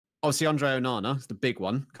obviously Andre Onana is the big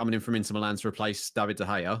one coming in from Inter Milan to replace David De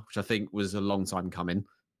Gea, which I think was a long time coming.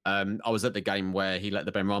 I was at the game where he let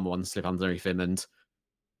the Benrahma one slip underneath him, and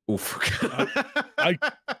oof.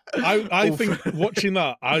 I think watching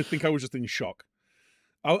that, I think I was just in shock.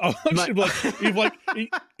 I watched him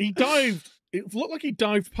he dived. It looked like he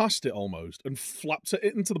dived past it almost and flapped it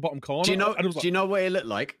into the bottom corner. Do you know what he looked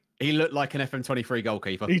like? He looked like an FM23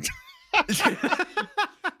 goalkeeper.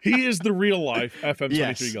 He is the real life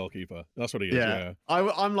FM23 goalkeeper. That's what he is. Yeah.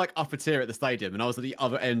 I'm like upper tier at the stadium, and I was at the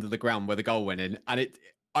other end of the ground where the goal went in, and it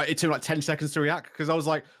took like 10 seconds to react because I was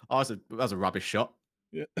like, "Oh, that was a rubbish shot."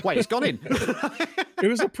 Yeah. Wait, it's gone in. It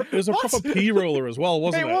was a proper P roller as well,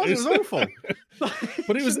 wasn't it? It was awful.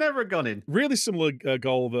 But it was never gone in. Really similar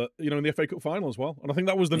goal that in the FA Cup final as well, and I think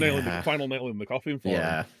that was the final nail in the coffin for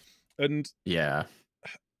him. And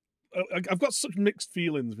I've got such mixed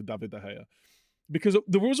feelings with David De Gea because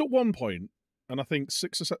there was at one point, and I think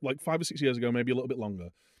 5 or 6 years ago, maybe a little bit longer,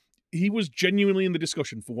 he was genuinely in the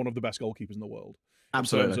discussion for one of the best goalkeepers in the world.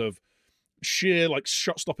 Absolutely. In terms of sheer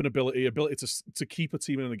shot stopping ability to keep a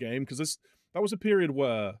team in the game, because that was a period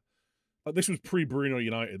where this was pre-Bruno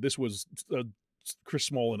United. This was Chris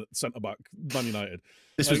Smalling at centre back, Man United.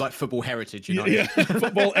 This was like football heritage United. Yeah,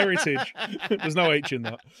 football heritage. There's no H in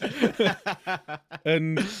that.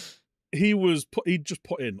 And he just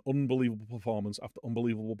put in unbelievable performance after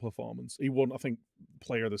unbelievable performance. He won, I think,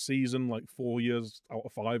 Player of the Season 4 years out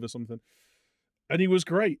of 5 or something. And he was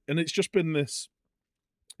great. And it's just been this.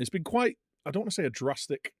 It's been quite, I don't want to say a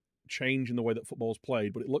drastic change in the way that football's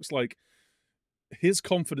played, but it looks like his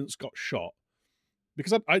confidence got shot.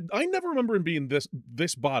 Because I never remember him being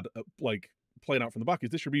this bad at playing out from the back. His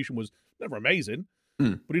distribution was never amazing,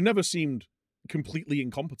 but he never seemed completely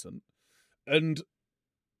incompetent. And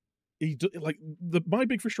my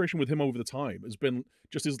big frustration with him over the time has been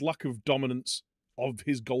just his lack of dominance of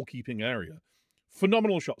his goalkeeping area.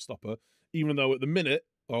 Phenomenal shot stopper, even though at the minute,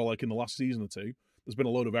 or in the last season or two, there's been a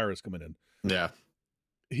load of errors coming in. Yeah.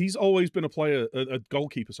 He's always been a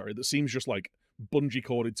goalkeeper, that seems just bungee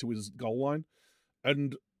corded to his goal line.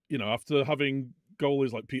 And, after having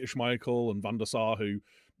goalies like Peter Schmeichel and Van der Sar who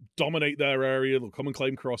dominate their area, they'll come and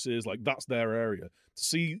claim crosses, that's their area. To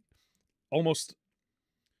see almost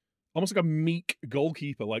like a meek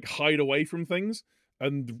goalkeeper, hide away from things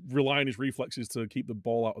and rely on his reflexes to keep the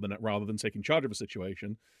ball out of the net rather than taking charge of a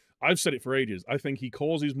situation. I've said it for ages. I think he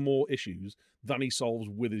causes more issues than he solves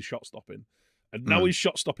with his shot stopping. And now his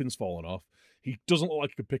shot stopping's fallen off. He doesn't look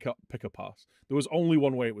like he could pick a pass. There was only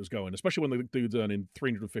one way it was going, especially when the dude's earning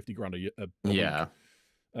 350 grand a year. Yeah.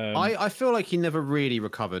 I feel like he never really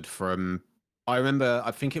recovered from. I remember,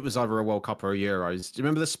 I think it was either a World Cup or a Euros. Do you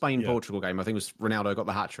remember the Spain-Portugal game? I think it was Ronaldo got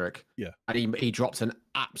the hat-trick. Yeah. And he dropped an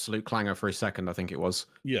absolute clanger for a second, I think it was.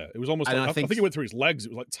 Yeah, it was almost I think it went through his legs.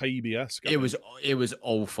 It was like Taibbi-esque. It was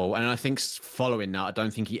awful. And I think following that, I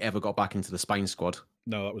don't think he ever got back into the Spain squad.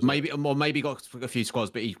 No, that was maybe got a few squads,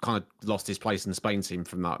 but he kind of lost his place in the Spain team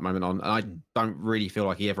from that moment on. And I don't really feel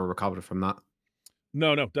like he ever recovered from that.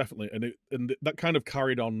 No, definitely. And that kind of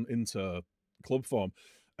carried on into club form.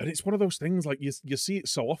 And it's one of those things, you see it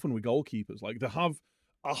so often with goalkeepers. They have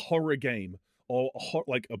a horror game or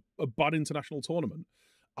a bad international tournament,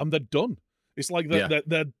 and they're done. It's like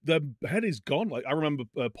their head is gone. I remember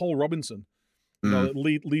Paul Robinson,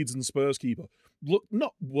 Leeds and Spurs keeper. Look,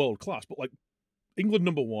 not world class, but England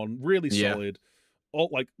 #1, really solid,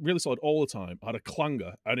 really solid all the time. Had a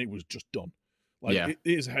clanger, and it was just done.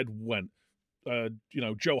 His head went.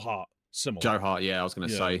 Joe Hart. Similar. Joe Hart, I was going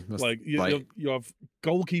to say. You have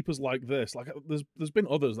goalkeepers like this. There's been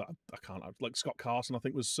others that I can't have. Scott Carson, I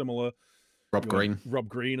think, was similar. Rob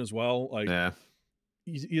Green as well.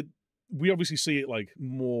 We obviously see it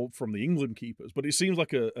more from the England keepers, but it seems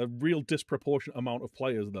like a real disproportionate amount of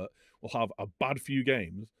players that will have a bad few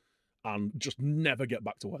games and just never get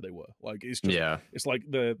back to where they were. It's just it's like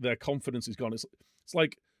their confidence is gone. It's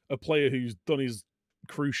like a player who's done his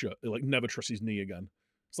cruciate, never trusts his knee again.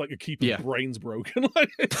 It's like a keeper's brain's broken.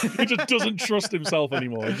 He just doesn't trust himself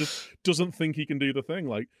anymore. He just doesn't think he can do the thing.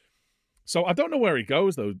 So I don't know where he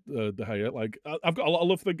goes though, De Gea. I've got a lot of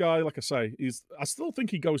love for the guy. Like I say, I still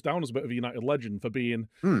think he goes down as a bit of a United legend for being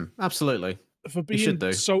absolutely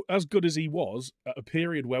so as good as he was at a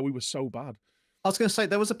period where we were so bad. I was going to say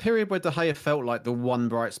there was a period where De Gea felt like the one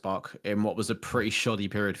bright spark in what was a pretty shoddy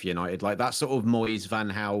period for United, that sort of Moyes, Van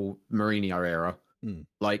Gaal, Mourinho era.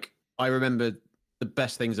 I remember. The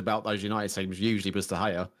best things about those United teams usually was De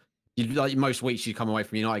Gea. Most weeks you come away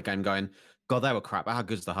from a United game going, God, they were crap. How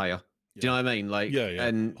good's De Gea? Do you know what I mean?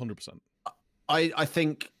 And 100%. I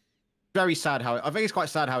think very sad I think it's quite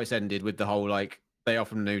sad how it's ended with the whole they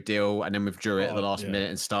offered a new deal and then withdrew it at the last minute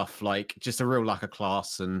and stuff. Like, just a real lack of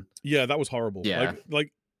class. And yeah, that was horrible. Yeah.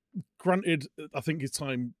 Like granted, I think his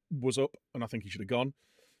time was up, and I think he should have gone.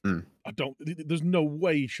 I don't. There's no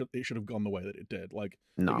way it should have gone the way that it did. Like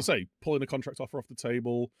you say, pulling a contract offer off the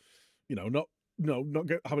table, you know, not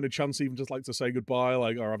having a chance even just like to say goodbye,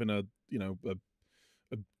 like, or having a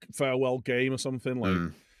farewell game or something.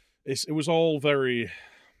 Like it was all very.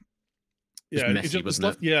 Yeah, messy,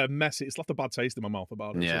 wasn't it? Messy. It's left a bad taste in my mouth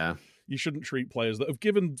about it. Yeah. So you shouldn't treat players that have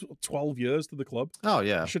given 12 years to the club. Oh,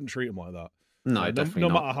 yeah. You shouldn't treat them like that. No, definitely no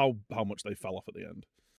not. matter how much they fell off at the end.